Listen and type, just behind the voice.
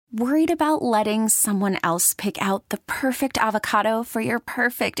Worried about letting someone else pick out the perfect avocado for your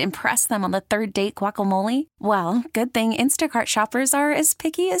perfect impress them on the third date guacamole? Well, good thing Instacart shoppers are as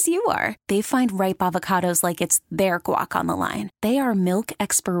picky as you are. They find ripe avocados like it's their guac on the line. They are milk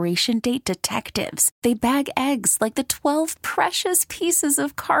expiration date detectives. They bag eggs like the 12 precious pieces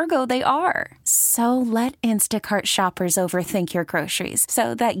of cargo they are. So let Instacart shoppers overthink your groceries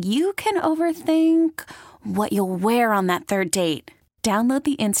so that you can overthink what you'll wear on that third date. Download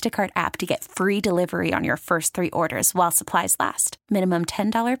the Instacart app to get free delivery on your first 3 orders while supplies last. Minimum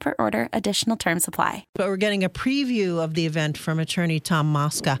 $10 per order. Additional terms apply. But we're getting a preview of the event from attorney Tom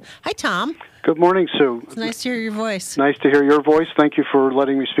Mosca. Hi, Tom. Good morning, Sue. It's nice to hear your voice. Nice to hear your voice. Thank you for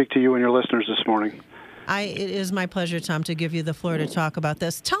letting me speak to you and your listeners this morning. It is my pleasure, Tom, to give you the floor to talk about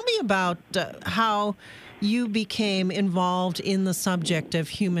this. Tell me about how you became involved in the subject of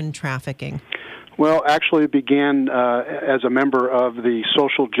human trafficking. Well, actually it began as a member of the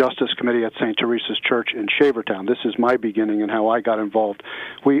Social Justice Committee at St. Teresa's Church in Shavertown. This is my beginning and how I got involved.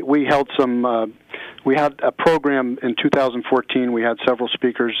 We held some... We had a program in 2014. We had several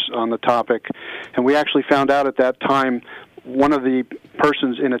speakers on the topic, and we actually found out at that time one of the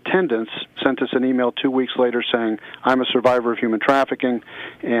persons in attendance sent us an email 2 weeks later saying, I'm a survivor of human trafficking,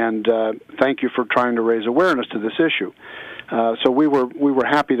 and thank you for trying to raise awareness to this issue. So we were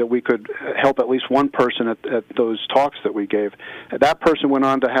happy that we could help at least one person at those talks that we gave. That person went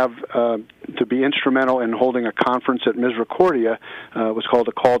on to have to be instrumental in holding a conference at Misericordia. It was called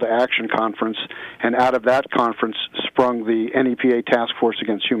a Call to Action Conference, and out of that conference sprung the NEPA Task Force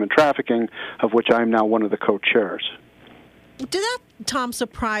Against Human Trafficking, of which I am now one of the co-chairs. Did that, Tom,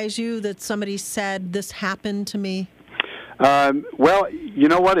 surprise you that somebody said, this happened to me? Well, you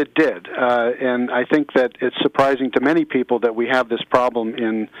know what? It did. And I think that it's surprising to many people that we have this problem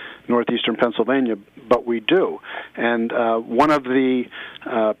in northeastern Pennsylvania, but we do. And one of the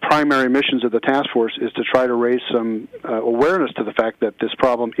primary missions of the task force is to try to raise some awareness to the fact that this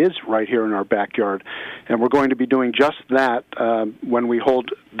problem is right here in our backyard. And we're going to be doing just that when we hold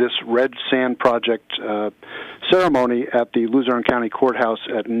this Red Sand Project ceremony at the Luzerne County Courthouse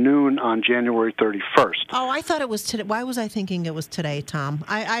at noon on January 31st. Oh, I thought it was today. Why was I thinking it was today, Tom?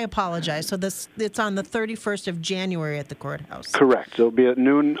 I apologize. So it's on the 31st of January at the courthouse. Correct. It'll be at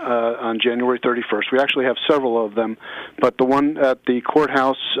noon on January 31st. We actually have several of them, but the one at the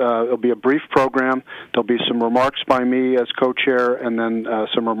courthouse, it'll be a brief program. There'll be some remarks by me as co-chair, and then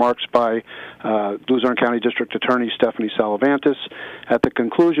some remarks by Luzerne County District Attorney Stephanie Salavantis. At the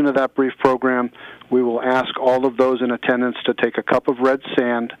conclusion of that brief program, we will ask all of those in attendance to take a cup of red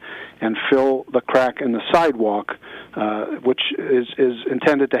sand and fill the crack in the sidewalk, which is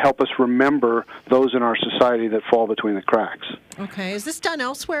intended to help us remember those in our society that fall between the cracks. Okay. Is this done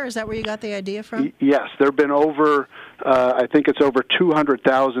elsewhere? Is that where you got the idea from? Yes. There have been I think it's over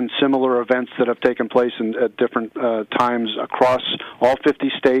 200,000 similar events that have taken place at different times across all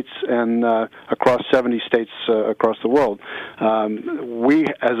 50 states and across 70 states across the world. We,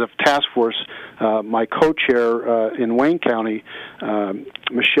 as a task force, my co-chair in Wayne County,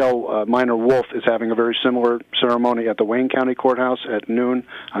 Michelle Miner-Wolf, is having a very similar ceremony at the Wayne County Courthouse at noon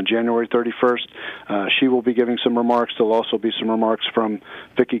on January 31st. She will be giving some remarks. There'll also be some remarks from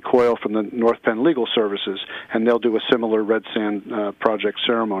Vicki Coyle from the North Penn Legal Services, and they'll do a similar Red Sand Project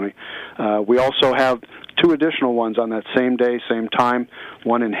ceremony. We also have 2 additional ones on that same day, same time,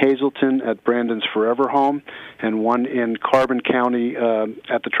 one in Hazleton at Brandon's Forever Home, and one in Carbon County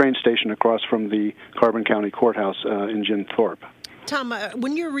at the train station across from the Carbon County Courthouse in Gin Thorpe. Tom,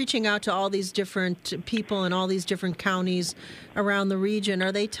 when you're reaching out to all these different people in all these different counties around the region,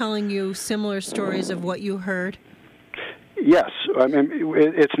 are they telling you similar stories of what you heard? Yes. I mean,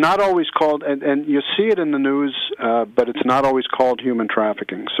 it's not always called, and you see it in the news, but it's not always called human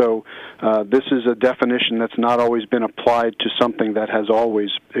trafficking. So this is a definition that's not always been applied to something that has always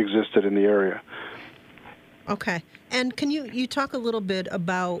existed in the area. Okay. And can you talk a little bit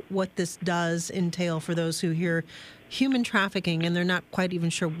about what this does entail for those who hear human trafficking and they're not quite even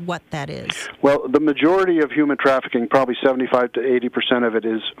sure what that is? Well, the majority of human trafficking, probably 75 to 80% of it,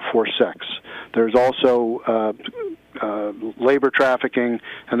 is for sex. There's also labor trafficking,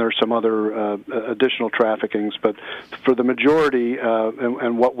 and there are some other additional traffickings. But for the majority,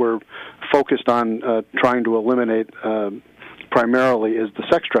 and what we're focused on trying to eliminate primarily, is the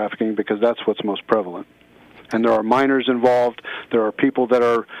sex trafficking, because that's what's most prevalent. And there are minors involved. There are people that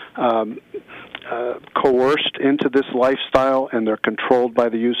are coerced into this lifestyle, and they're controlled by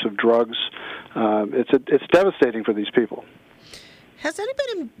the use of drugs. It's devastating for these people. Has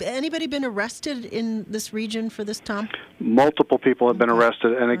anybody been arrested in this region for this, Tom? Multiple people have been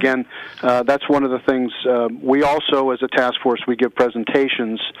arrested, and again, that's one of the things. We also, as a task force, we give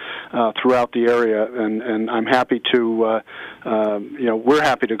presentations throughout the area, and I'm happy to, we're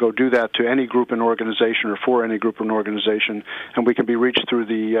happy to go do that to any group and organization or for any group and organization, and we can be reached through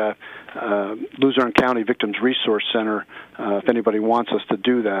the Luzerne County Victims Resource Center if anybody wants us to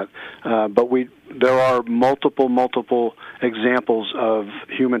do that. But there are multiple examples of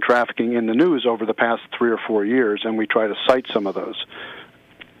human trafficking in the news over the past 3 or 4 years, and we try to cite some of those.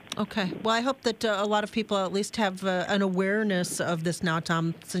 Okay. Well, I hope that a lot of people at least have an awareness of this now,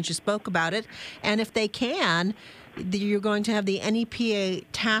 Tom, since you spoke about it. And if they can, you're going to have the NEPA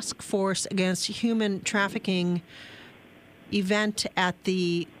Task Force Against Human Trafficking event at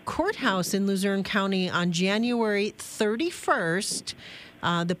the courthouse in Luzerne County on January 31st.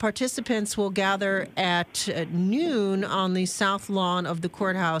 The participants will gather at noon on the south lawn of the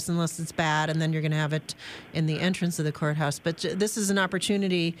courthouse, unless it's bad, and then you're going to have it in the entrance of the courthouse. But this is an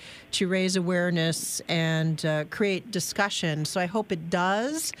opportunity to raise awareness and create discussion. So I hope it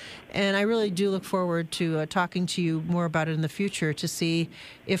does, and I really do look forward to talking to you more about it in the future to see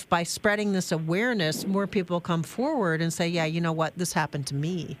if by spreading this awareness, more people come forward and say, yeah, you know what, this happened to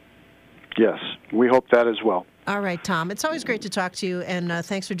me. Yes, we hope that as well. All right, Tom. It's always great to talk to you, and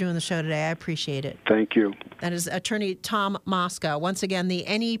thanks for doing the show today. I appreciate it. Thank you. That is Attorney Tom Mosca. Once again, the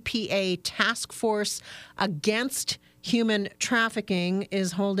NEPA Task Force Against Human Trafficking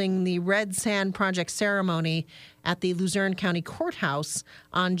is holding the Red Sand Project ceremony at the Luzerne County Courthouse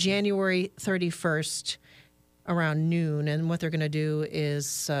on January 31st around noon. And what they're going to do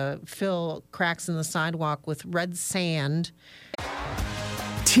is fill cracks in the sidewalk with red sand.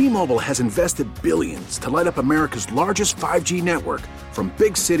 T-Mobile has invested billions to light up America's largest 5G network, from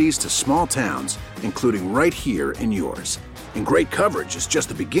big cities to small towns, including right here in yours. And great coverage is just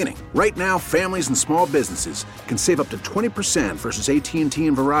the beginning. Right now, families and small businesses can save up to 20% versus AT&T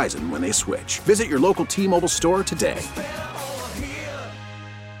and Verizon when they switch. Visit your local T-Mobile store today.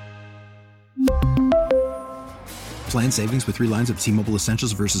 Plan savings with 3 lines of T-Mobile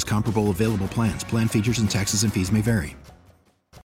Essentials versus comparable available plans. Plan features and taxes and fees may vary.